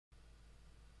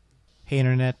Hey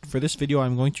Internet, for this video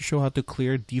I'm going to show how to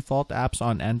clear default apps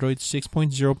on Android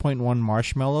 6.0.1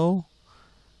 Marshmallow.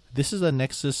 This is a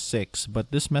Nexus 6, but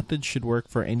this method should work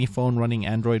for any phone running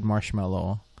Android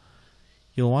Marshmallow.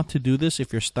 You'll want to do this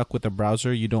if you're stuck with a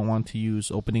browser you don't want to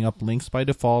use opening up links by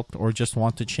default, or just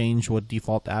want to change what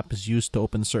default app is used to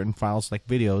open certain files like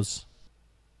videos.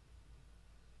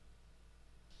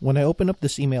 When I open up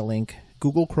this email link,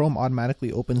 Google Chrome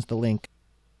automatically opens the link.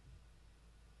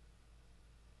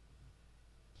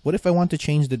 What if I want to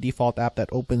change the default app that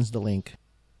opens the link?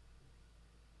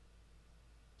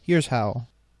 Here's how.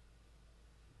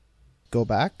 Go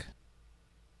back,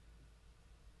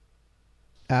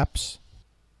 Apps,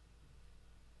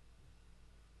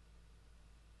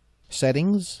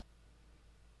 Settings,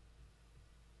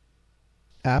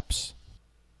 Apps,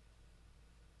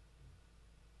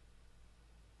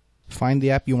 find the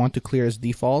app you want to clear as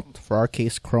default, for our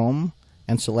case Chrome,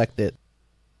 and select it.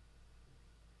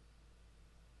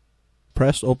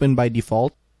 Press Open by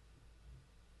default.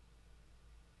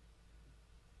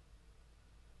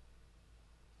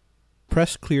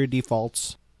 Press Clear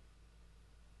Defaults.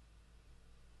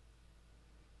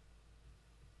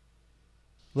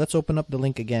 Let's open up the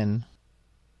link again.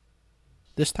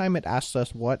 This time it asks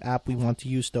us what app we want to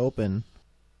use to open.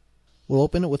 We'll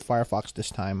open it with Firefox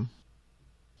this time.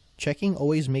 Checking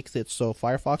always makes it so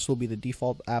Firefox will be the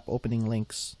default app opening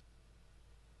links.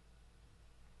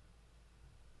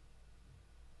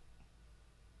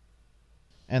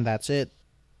 And that's it.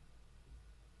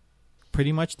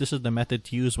 Pretty much this is the method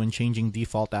to use when changing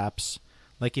default apps.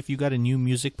 Like if you got a new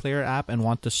music player app and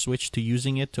want to switch to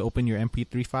using it to open your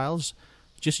MP3 files,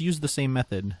 just use the same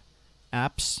method.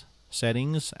 Apps,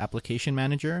 Settings, Application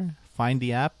Manager, find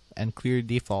the app, and clear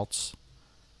defaults.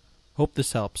 Hope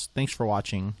this helps. Thanks for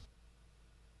watching.